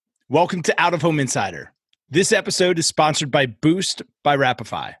Welcome to Out of Home Insider. This episode is sponsored by Boost by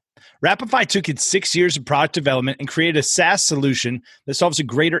Rapify. Rapify took its 6 years of product development and created a SaaS solution that solves a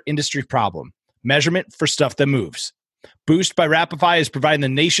greater industry problem: measurement for stuff that moves. Boost by Rapify is providing the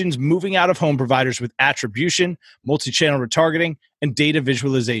nation's moving out of home providers with attribution, multi-channel retargeting, and data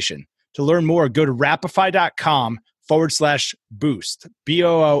visualization. To learn more, go to rapify.com/boost, BOOST,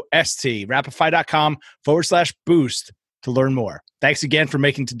 rapify.com/boost to learn more. Thanks again for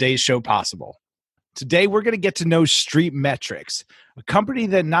making today's show possible. Today, we're going to get to know StreetMetrics, a company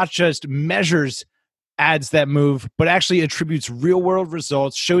that not just measures ads that move, but actually attributes real-world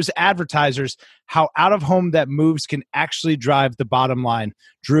results, shows advertisers how out-of-home that moves can actually drive the bottom line.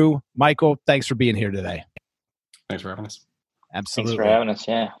 Drew, Michael, thanks for being here today. Thanks for having us. Absolutely. Thanks for having us,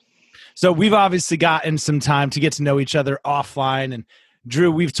 yeah. So we've obviously gotten some time to get to know each other offline, and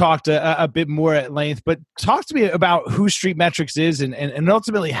Drew, we've talked a bit more at length, but talk to me about who StreetMetrics is and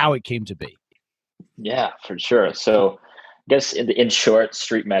ultimately how it came to be. Yeah, for sure. So I guess in short,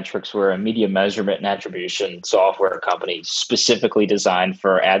 StreetMetrics, we're a media measurement and attribution software company specifically designed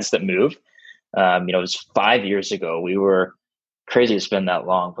for ads that move. It was 5 years ago. We were crazy it's been that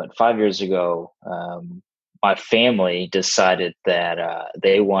long, but 5 years ago, my family decided that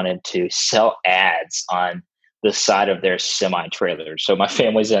they wanted to sell ads on the side of their semi-trailer. So my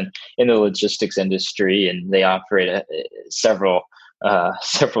family's in the logistics industry, and they operate several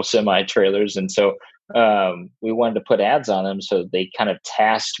semi-trailers. And so we wanted to put ads on them. So they kind of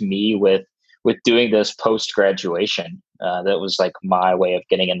tasked me with doing this post-graduation. That was like my way of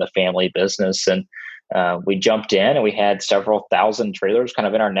getting in the family business. And we jumped in, and we had several thousand trailers kind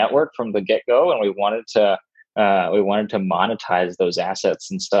of in our network from the get-go. And we wanted to monetize those assets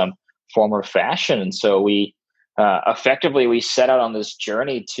in some form or fashion. And so we set out on this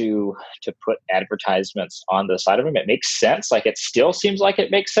journey to put advertisements on the side of them. It makes sense. Like, it still seems like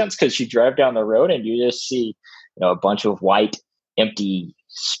it makes sense because you drive down the road and you just see, a bunch of white, empty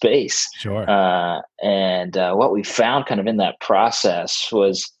space. Sure. And what we found kind of in that process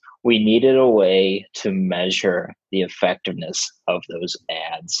was we needed a way to measure the effectiveness of those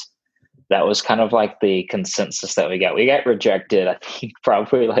ads. That was kind of like the consensus that we got. We got rejected, I think,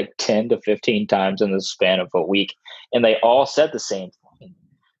 probably like 10 to 15 times in the span of a week. And they all said the same thing.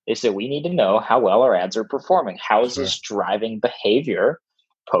 They said, we need to know how well our ads are performing. How is this driving behavior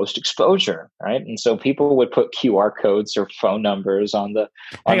post-exposure, right? And so people would put QR codes or phone numbers on the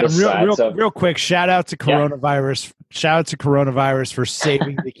sides of... Real quick, shout out to coronavirus. Yeah. Shout out to coronavirus for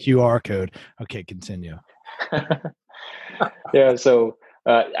saving the QR code. Okay, continue. Yeah, so...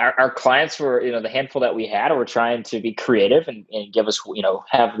 our clients were, the handful that we had were trying to be creative and give us,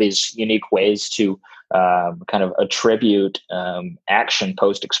 have these unique ways to kind of attribute action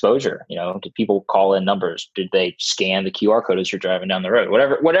post-exposure. Did people call in numbers? Did they scan the QR code as you're driving down the road?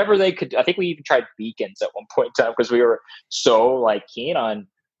 Whatever they could. I think we even tried beacons at one point in time because we were so keen on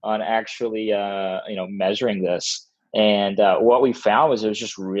actually measuring this. And what we found was it was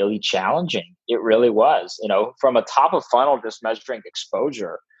just really challenging. It really was, from a top of funnel, just measuring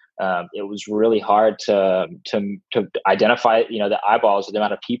exposure. It was really hard to identify, the eyeballs, the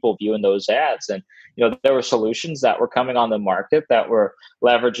amount of people viewing those ads. And, there were solutions that were coming on the market that were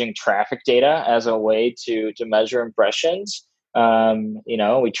leveraging traffic data as a way to measure impressions.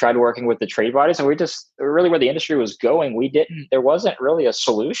 We tried working with the trade bodies, and really where the industry was going, there wasn't really a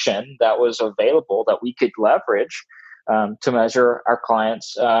solution that was available that we could leverage to measure our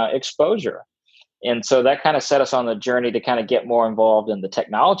clients' exposure. And so that kind of set us on the journey to kind of get more involved in the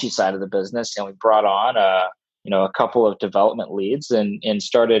technology side of the business. And we brought on, a couple of development leads and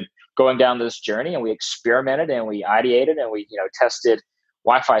started going down this journey. And we experimented and we ideated and we, tested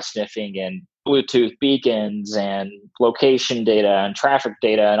Wi-Fi sniffing and Bluetooth beacons and location data and traffic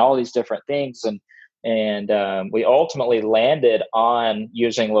data and all these different things. And we ultimately landed on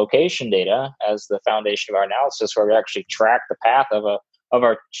using location data as the foundation of our analysis, where we actually track the path of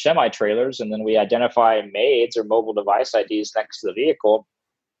our semi-trailers, and then we identify MAIDs or mobile device IDs next to the vehicle,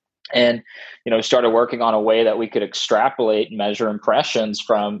 and started working on a way that we could extrapolate and measure impressions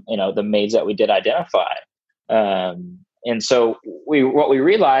from the MAIDs that we did identify. And so what we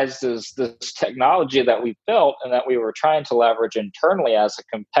realized is this technology that we built and that we were trying to leverage internally as a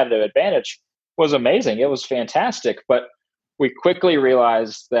competitive advantage was amazing. It was fantastic, but we quickly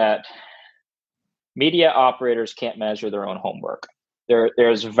realized that media operators can't measure their own homework.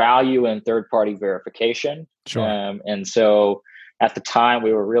 There's value in third-party verification. Sure. And so at the time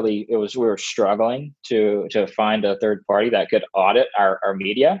we were struggling to find a third party that could audit our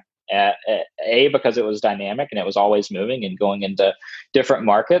media. Because it was dynamic and it was always moving and going into different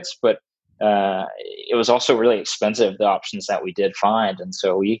markets, but it was also really expensive, the options that we did find. And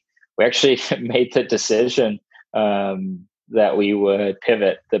so we we actually made the decision that we would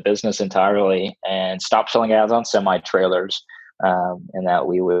pivot the business entirely and stop selling ads on semi-trailers, and that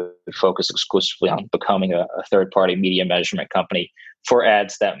we would focus exclusively on becoming a third-party media measurement company for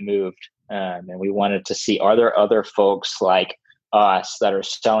ads that moved. And we wanted to see, are there other folks like us that are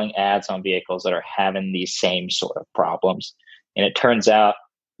selling ads on vehicles that are having these same sort of problems? And it turns out,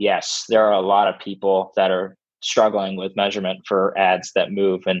 yes, there are a lot of people that are struggling with measurement for ads that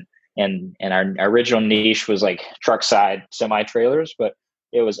move. And our original niche was like truck side semi trailers, but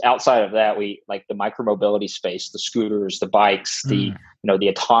it was outside of that. We like the micromobility space, the scooters, the bikes, the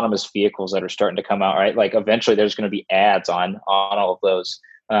autonomous vehicles that are starting to come out, right? Like eventually there's going to be ads on all of those.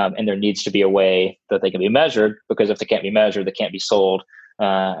 And there needs to be a way that they can be measured, because if they can't be measured, they can't be sold.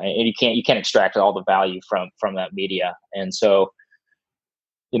 And you can't extract all the value from that media. And so,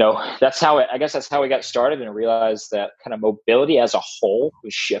 that's how that's how we got started, and realized that kind of mobility as a whole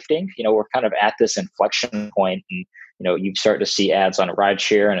was shifting. We're kind of at this inflection point, and you start to see ads on a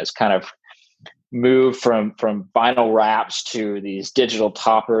rideshare, and it's kind of moved from vinyl wraps to these digital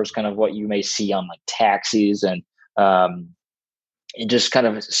toppers, kind of what you may see on like taxis, and just kind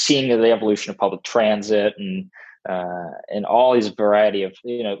of seeing the evolution of public transit and all these variety of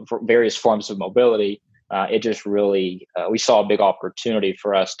various forms of mobility. It just really we saw a big opportunity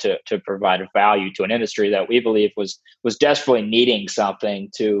for us to provide value to an industry that we believe was desperately needing something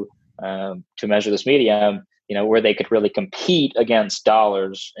to measure this medium, where they could really compete against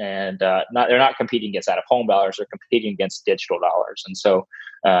dollars, and they're not competing against out of home dollars, they're competing against digital dollars. And so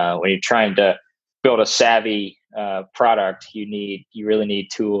when you're trying to build a savvy product, you really need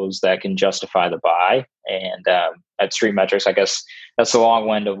tools that can justify the buy. And at StreetMetrics, I guess that's a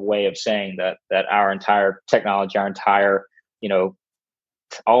long-winded way of saying that our entire technology, our entire,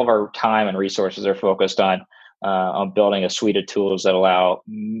 all of our time and resources are focused on building a suite of tools that allow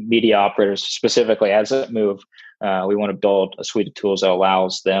media operators, specifically as it move. We want to build a suite of tools that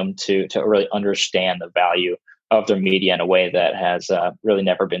allows them to really understand the value of their media in a way that has really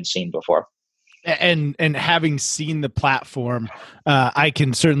never been seen before. And having seen the platform, I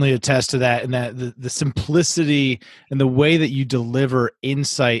can certainly attest to that, and that the simplicity and the way that you deliver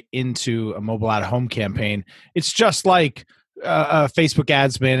insight into a mobile out-of-home campaign, it's just like a Facebook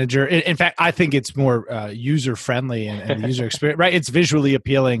Ads Manager. In fact, I think it's more user-friendly and the user experience, right? It's visually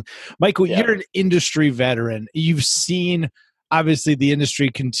appealing. Michael, You're an industry veteran. You've seen, obviously, the industry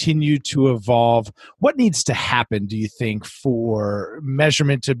continue to evolve. What needs to happen, do you think, for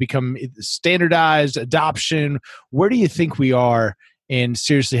measurement to become standardized, adoption? Where do you think we are in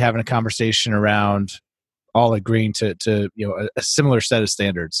seriously having a conversation around all agreeing to a similar set of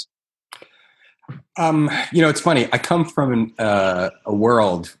standards? It's funny. I come from a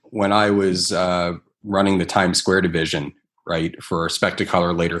world when I was running the Times Square division, right, for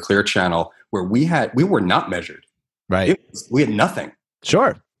Spectacolor, later Clear Channel, where we were not measured. Right. We had nothing.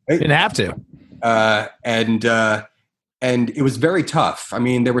 Sure. Right? Didn't have to. And it was very tough. I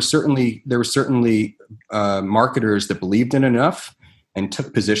mean, there were certainly marketers that believed in enough and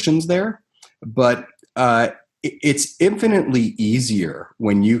took positions there, but it's infinitely easier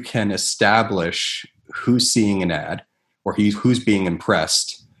when you can establish who's seeing an ad or who's being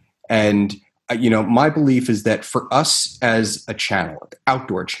impressed. And my belief is that for us as a channel, an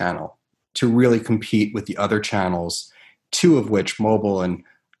outdoor channel, to really compete with the other channels, two of which, mobile and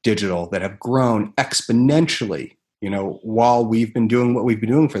digital, that have grown exponentially, while we've been doing what we've been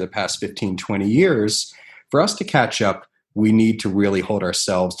doing for the past 15, 20 years, for us to catch up, we need to really hold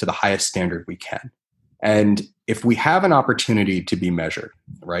ourselves to the highest standard we can. And if we have an opportunity to be measured,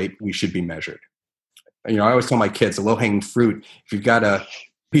 right, we should be measured. I always tell my kids, the low-hanging fruit, if you've got a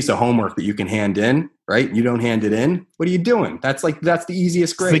piece of homework that you can hand in, right? You don't hand it in. What are you doing? That's the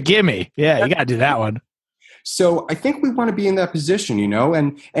easiest grade. It's the gimme. Yeah, you got to do that one. So I think we want to be in that position,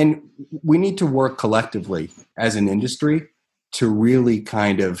 and we need to work collectively as an industry to really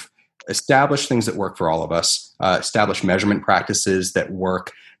kind of establish things that work for all of us, establish measurement practices that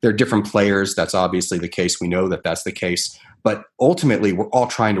work. There are different players. That's obviously the case. We know that that's the case. But ultimately, we're all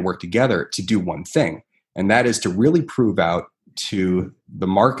trying to work together to do one thing, and that is to really prove out to the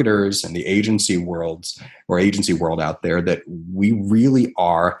marketers and the agency world out there that we really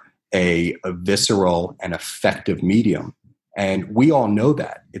are a visceral and effective medium. And we all know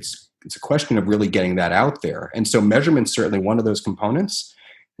that. It's a question of really getting that out there. And so measurement's certainly one of those components.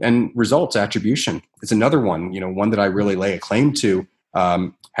 And results attribution is another one, one that I really lay a claim to,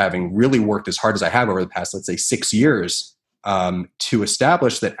 having really worked as hard as I have over the past, let's say, 6 years, to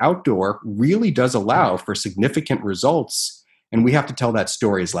establish that outdoor really does allow for significant results. And we have to tell that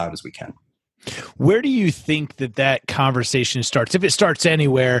story as loud as we can. Where do you think that conversation starts? If it starts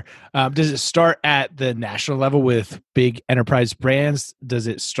anywhere, does it start at the national level with big enterprise brands? Does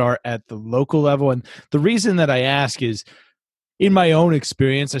it start at the local level? And the reason that I ask is, in my own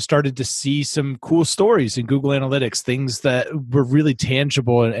experience, I started to see some cool stories in Google Analytics, things that were really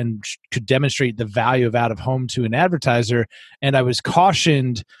tangible and could demonstrate the value of out of home to an advertiser. And I was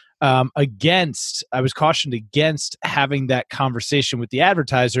cautioned against having that conversation with the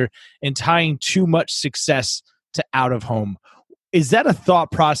advertiser and tying too much success to out of home. Is that a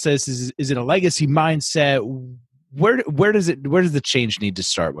thought process? Is it a legacy mindset? Where does the change need to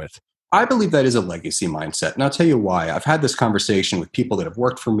start with? I believe that is a legacy mindset. And I'll tell you why. I've had this conversation with people that have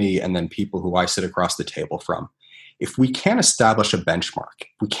worked for me and then people who I sit across the table from. If we can't establish a benchmark,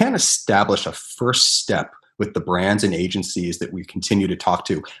 we can't establish a first step with the brands and agencies that we continue to talk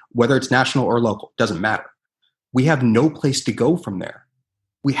to, whether it's national or local, doesn't matter. We have no place to go from there.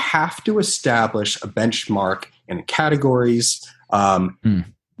 We have to establish a benchmark in categories.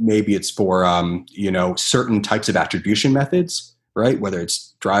 Maybe it's for certain types of attribution methods, right? Whether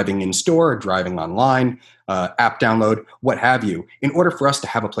it's driving in store, or driving online, app download, what have you, in order for us to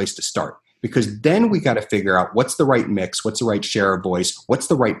have a place to start. Because then we got to figure out what's the right mix, what's the right share of voice, what's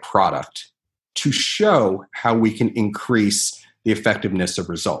the right product to show how we can increase the effectiveness of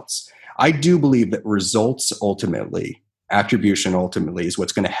results. I do believe that results ultimately, attribution ultimately, is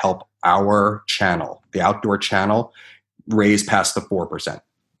what's going to help our channel, the outdoor channel, raise past the 4%.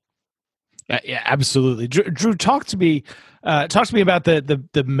 Yeah, absolutely. Drew, talk to me about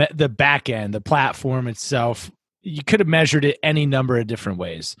the back end, the platform itself. You could have measured it any number of different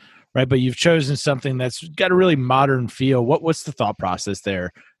ways, right? But you've chosen something that's got a really modern feel. What's the thought process there?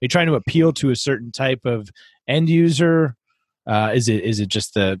 Are you trying to appeal to a certain type of end user? Is it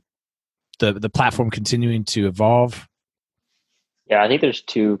just the platform continuing to evolve? Yeah, I think there's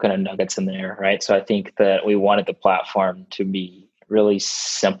two kind of nuggets in there, right? So I think that we wanted the platform to be really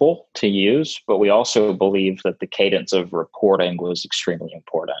simple to use, but we also believe that the cadence of reporting was extremely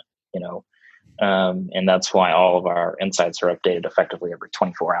important, and that's why all of our insights are updated effectively every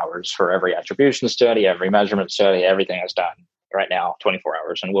 24 hours for every attribution study, every measurement study, everything is done right now, 24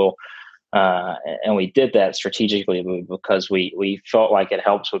 hours. And we did that strategically because we felt like it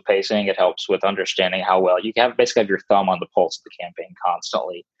helps with pacing. It helps with understanding how well you can basically have your thumb on the pulse of the campaign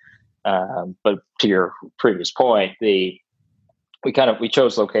constantly. But to your previous point, we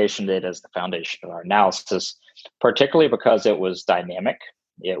chose location data as the foundation of our analysis, particularly because it was dynamic.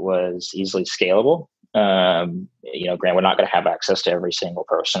 It was easily scalable. Grant, we're not going to have access to every single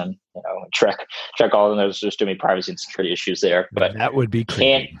person, track all of them. There's just too many privacy and security issues there, but that would be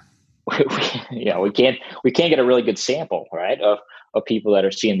creepy. We can't get a really good sample, right, of people that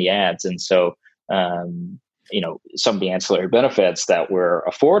are seeing the ads. And so, some of the ancillary benefits that we're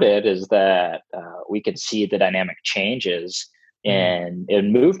afforded is that we can see the dynamic changes in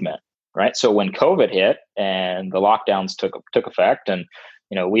movement, right? So when COVID hit and the lockdowns took effect, and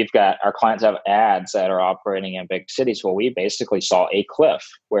we've got our clients have ads that are operating in big cities. Well, we basically saw a cliff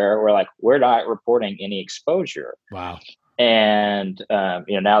where we're not reporting any exposure. Wow. And now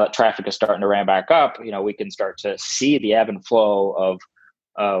that traffic is starting to ramp back up, we can start to see the ebb and flow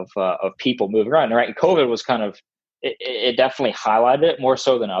of people moving around. Right? And COVID was kind of it definitely highlighted it more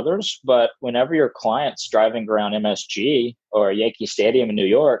so than others. But whenever your client's driving around MSG or Yankee Stadium in New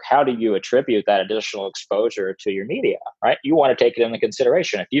York, how do you attribute that additional exposure to your media? Right? You want to take it into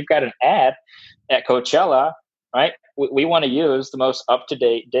consideration. If you've got an ad at Coachella, right, we want to use the most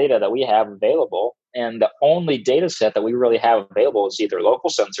up-to-date data that we have available. And the only data set that we really have available is either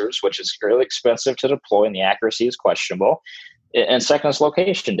local sensors, which is really expensive to deploy and the accuracy is questionable. And second is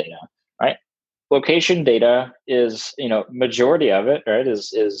location data, right? Location data is, majority of it, right,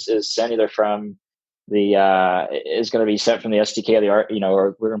 is sent either from is going to be sent from the SDK or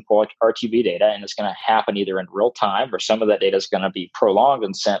or we're going to pull RTB data, and it's going to happen either in real time, or some of that data is going to be prolonged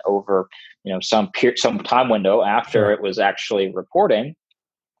and sent over, some time window after it was actually reporting.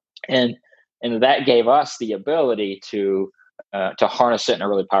 And that gave us the ability to harness it in a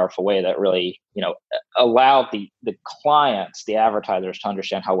really powerful way that really, allowed the clients, the advertisers, to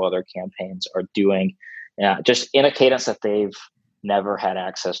understand how well their campaigns are doing, just in a cadence that they've never had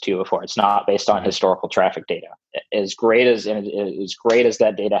access to before. It's not based on historical traffic data. As great as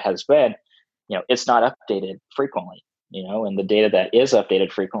that data has been, it's not updated frequently. And the data that is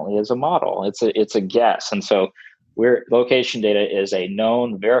updated frequently is a model. It's a guess, and so. Location data is a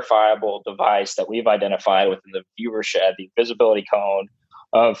known, verifiable device that we've identified within the viewership, the visibility cone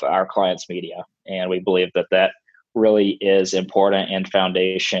of our clients' media, and we believe that really is important and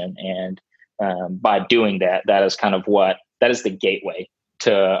foundation. And by doing that, that is the gateway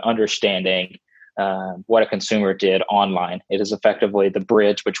to understanding what a consumer did online. It is effectively the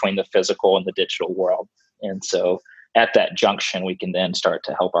bridge between the physical and the digital world. And so at that junction, we can then start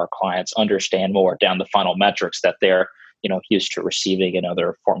to help our clients understand more down the funnel metrics that they're used to receiving in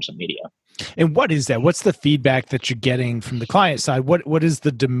other forms of media. And what is that? What's the feedback that you're getting from the client side? What is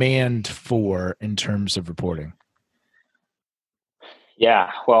the demand for in terms of reporting?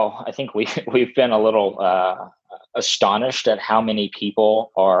 Yeah, well, I think we've been a little astonished at how many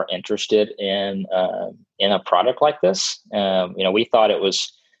people are interested in a product like this. We thought it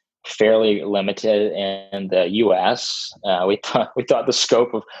was fairly limited in the U.S. We thought the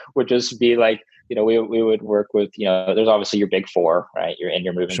scope would just be like, we would work with, there's obviously your big four, right? You're in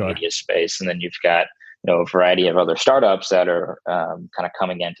your moving Sure. media space, and then you've got a variety of other startups that are kind of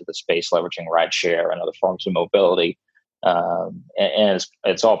coming into the space, leveraging rideshare and other forms of mobility. And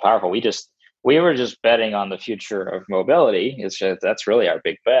it's all powerful. We were just betting on the future of mobility. That's really our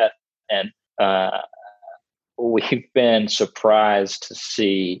big bet, and we've been surprised to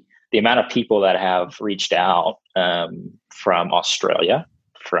see the amount of people that have reached out from Australia,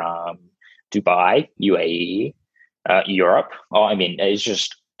 from Dubai, UAE, Europe.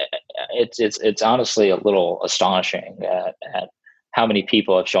 It's honestly a little astonishing at how many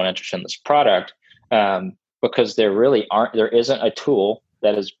people have shown interest in this product, because there isn't a tool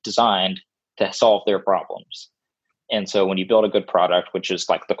that is designed to solve their problems. And so when you build a good product, which is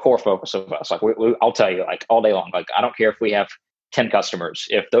like the core focus of us, like I'll tell you, like all day long, like I don't care if we have 10 customers.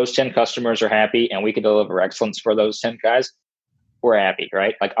 If those 10 customers are happy and we can deliver excellence for those 10 guys, we're happy,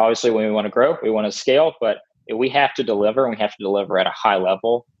 right? Like obviously when we want to grow, we want to scale, but we have to deliver, and we have to deliver at a high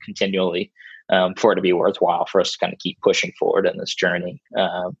level continually for it to be worthwhile for us to kind of keep pushing forward in this journey.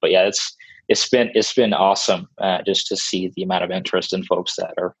 But yeah, it's been awesome just to see the amount of interest in folks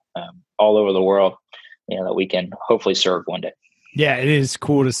that are all over the world, that we can hopefully serve one day. Yeah, it is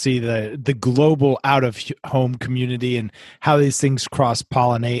cool to see the global out of home community and how these things cross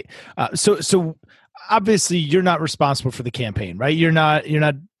pollinate. So obviously you're not responsible for the campaign, right? You're not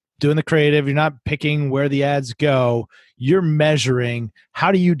doing the creative. You're not picking where the ads go. You're measuring.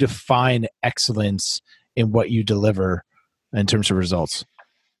 How do you define excellence in what you deliver in terms of results?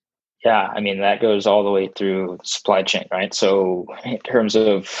 Yeah, I mean, that goes all the way through the supply chain, right? So in terms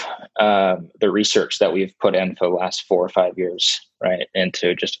of the research that we've put in for the last 4 or 5 years, right,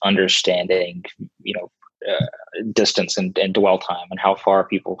 into just understanding, distance and dwell time and how far are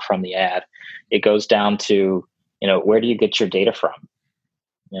people from the ad, it goes down to, where do you get your data from?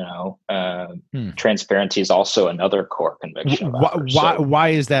 Transparency is also another core conviction. Why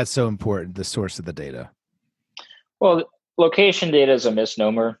is that so important, the source of the data? Well, location data is a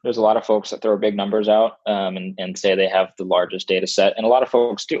misnomer. There's a lot of folks that throw big numbers out and say they have the largest data set. And a lot of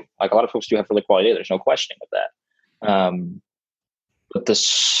folks do. Like a lot of folks do have really quality data. There's no questioning of that.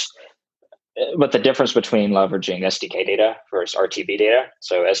 But the difference between leveraging SDK data versus RTB data,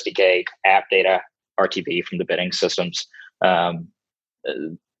 so SDK app data, RTB from the bidding systems,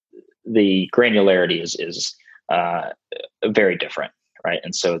 the granularity is very different, right?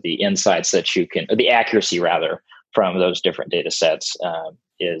 And so the insights that the accuracy rather, from those different data sets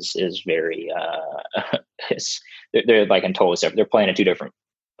is very they're like in totally separate. They're playing in two different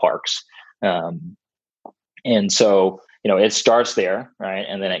parks, and so it starts there, right?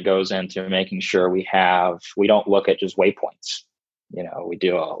 And then it goes into making sure we don't look at just waypoints.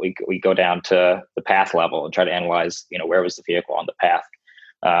 We go down to the path level and try to analyze where was the vehicle on the path.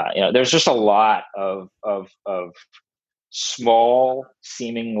 There's just a lot of small,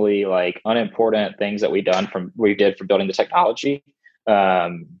 seemingly like unimportant things that we did for building the technology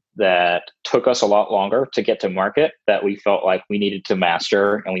that took us a lot longer to get to market, that we felt like we needed to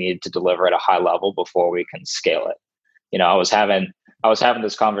master and we needed to deliver at a high level before we can scale it. I was having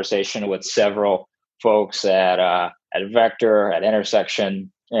this conversation with several folks at Vector, at Intersection,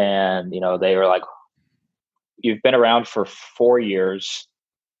 and they were like, "You've been around for 4 years,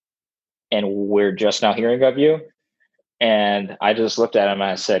 and we're just now hearing of you." And I just looked at him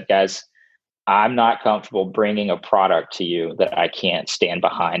and I said, "Guys, I'm not comfortable bringing a product to you that I can't stand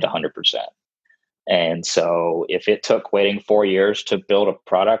behind 100%. And so if it took waiting 4 years to build a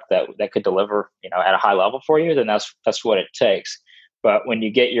product that could deliver, at a high level for you, then that's what it takes. But when you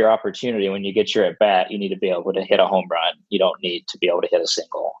get your opportunity, when you get your at bat, you need to be able to hit a home run. You don't need to be able to hit a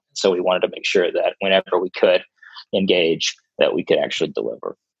single." So we wanted to make sure that whenever we could engage, that we could actually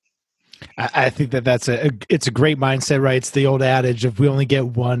deliver. I think it's a great mindset, right? It's the old adage of we only get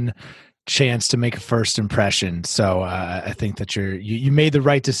one chance to make a first impression. So I think that you made the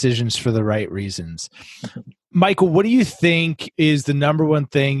right decisions for the right reasons. Michael, what do you think is the number one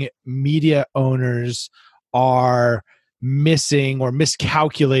thing media owners are missing or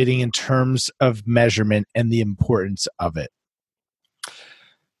miscalculating in terms of measurement and the importance of it?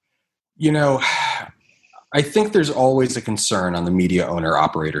 You know, I think there's always a concern on the media owner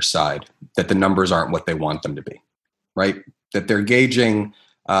operator side that the numbers aren't what they want them to be, right? That they're gauging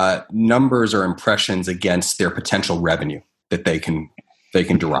numbers or impressions against their potential revenue that they can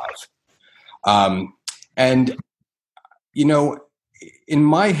derive. And, you know, in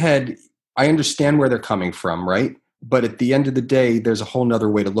my head, I understand where they're coming from, right? But at the end of the day, there's a whole nother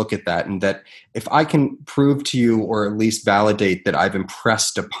way to look at that. And that if I can prove to you, or at least validate that I've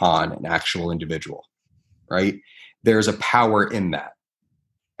impressed upon an actual individual, right? There's a power in that.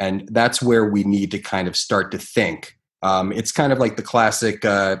 And that's where we need to kind of start to think. It's kind of like the classic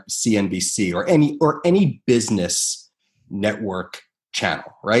CNBC or any business network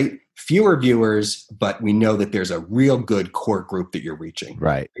channel, right? Fewer viewers, but we know that there's a real good core group that you're reaching.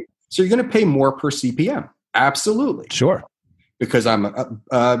 Right. So you're going to pay more per CPM. Absolutely. Sure. Because I'm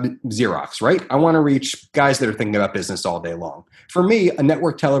Xerox, right? I want to reach guys that are thinking about business all day long. For me, a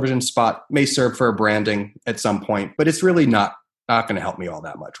network television spot may serve for a branding at some point, but it's really not going to help me all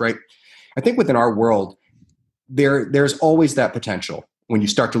that much, right? I think within our world, there's always that potential when you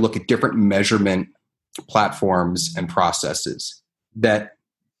start to look at different measurement platforms and processes that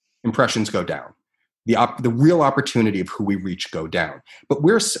impressions go down. The real opportunity of who we reach go down. But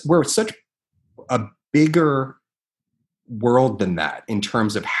we're such a bigger world than that in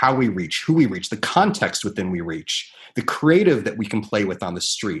terms of how we reach, who we reach, the context within we reach, the creative that we can play with on the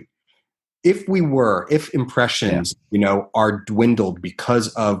street. If impressions, are dwindled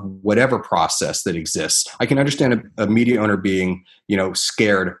because of whatever process that exists, I can understand a media owner being,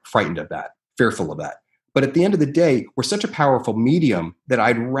 scared, frightened of that, fearful of that. But at the end of the day, we're such a powerful medium that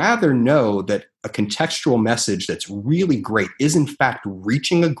I'd rather know that a contextual message that's really great is in fact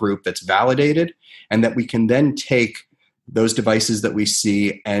reaching a group that's validated, and that we can then take those devices that we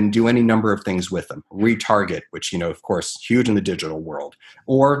see and do any number of things with them. Retarget, which, of course, huge in the digital world,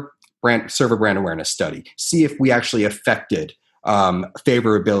 or serve a brand awareness study. See if we actually affected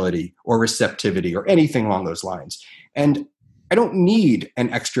favorability or receptivity or anything along those lines. And I don't need an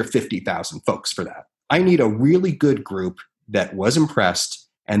extra 50,000 folks for that. I need a really good group that was impressed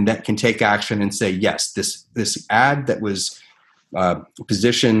and that can take action and say, yes, this ad that was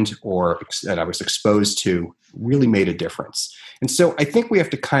positioned or that I was exposed to really made a difference. And so I think we have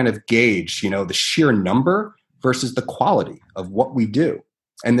to kind of gauge, the sheer number versus the quality of what we do.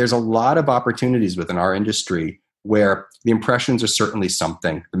 And there's a lot of opportunities within our industry where the impressions are certainly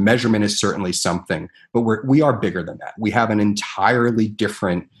something, the measurement is certainly something, but we are bigger than that. We have an entirely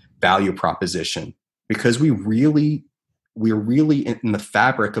different value proposition because we're really in the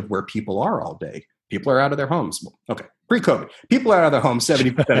fabric of where people are all day. People are out of their homes. Okay, pre-COVID, people are out of their homes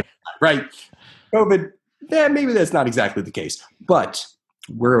 70%, right? COVID, maybe that's not exactly the case, but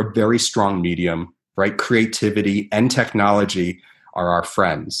we're a very strong medium, right? Creativity and technology are our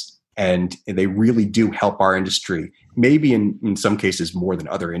friends, and they really do help our industry, maybe in some cases more than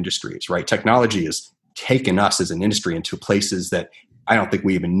other industries, right? Technology has taken us as an industry into places that I don't think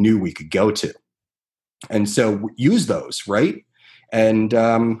we even knew we could go to. And so use those, right? And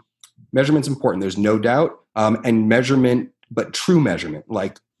measurement's important. There's no doubt. And measurement, but true measurement,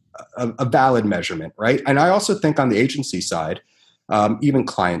 like a valid measurement, right? And I also think on the agency side, even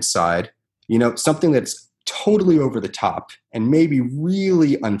client side, something that's totally over the top and maybe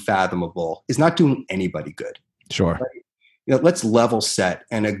really unfathomable is not doing anybody good. Sure. Right? Let's level set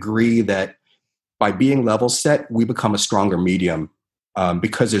and agree that by being level set, we become a stronger medium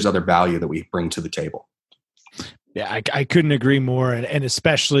because there's other value that we bring to the table. Yeah, I couldn't agree more, and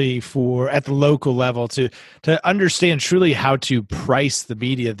especially for at the local level to understand truly how to price the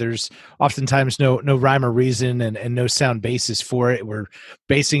media. There's oftentimes no rhyme or reason and no sound basis for it. We're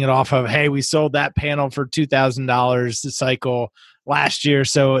basing it off of, hey, we sold that panel for $2,000 the cycle last year,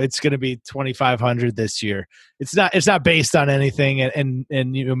 so it's going to be $2,500 this year. It's not based on anything, and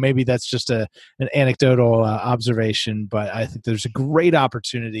maybe that's just an anecdotal observation, but I think there's a great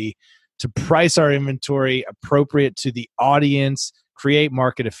opportunity to price our inventory appropriate to the audience, create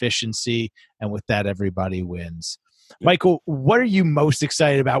market efficiency, and with that, everybody wins. Michael, what are you most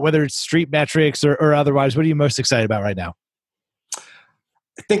excited about, whether it's StreetMetrics or otherwise? What are you most excited about right now?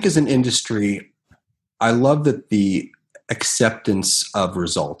 I think as an industry, I love that the acceptance of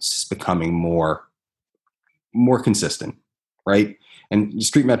results is becoming more consistent, right? And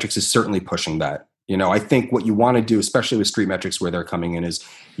StreetMetrics is certainly pushing that. I think what you want to do, especially with StreetMetrics where they're coming in, is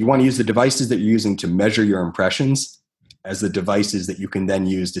you want to use the devices that you're using to measure your impressions as the devices that you can then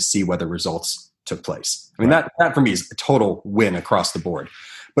use to see whether results took place. I mean, that for me is a total win across the board.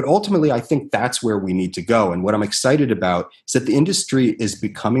 But ultimately, I think that's where we need to go. And what I'm excited about is that the industry is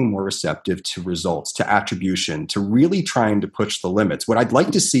becoming more receptive to results, to attribution, to really trying to push the limits. What I'd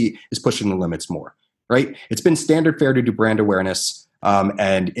like to see is pushing the limits more, right? It's been standard fare to do brand awareness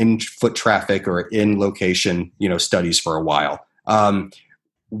and in foot traffic or in location, studies for a while.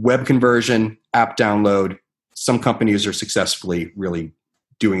 Web conversion, app download, some companies are successfully really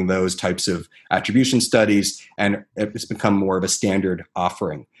doing those types of attribution studies, and it's become more of a standard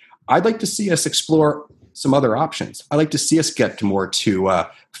offering. I'd like to see us explore some other options. I'd like to see us get more to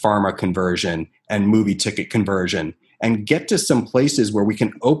pharma conversion and movie ticket conversion and get to some places where we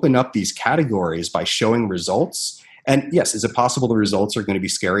can open up these categories by showing results. And yes, is it possible the results are going to be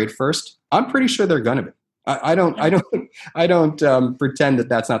scary at first? I'm pretty sure they're going to be. I don't pretend that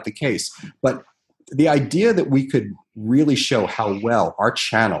that's not the case. But the idea that we could really show how well our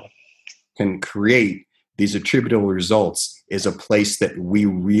channel can create these attributable results is a place that we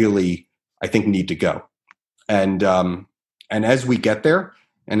really, I think, need to go. And as we get there,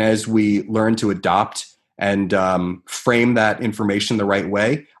 and as we learn to adopt and frame that information the right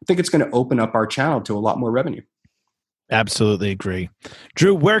way, I think it's going to open up our channel to a lot more revenue. Absolutely agree.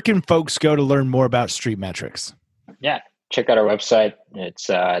 Drew, where can folks go to learn more about StreetMetrics? Yeah, check out our website. It's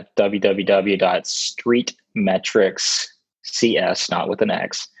www.streetmetrics.cs, not with an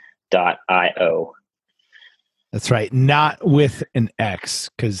X, .io. That's right. Not with an X,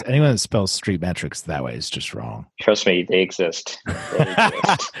 because anyone that spells StreetMetrics that way is just wrong. Trust me, they exist.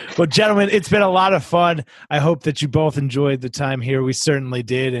 Well, gentlemen, it's been a lot of fun. I hope that you both enjoyed the time here. We certainly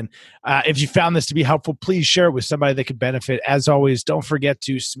did. And if you found this to be helpful, please share it with somebody that could benefit. As always, don't forget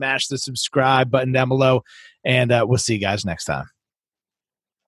to smash the subscribe button down below. And we'll see you guys next time.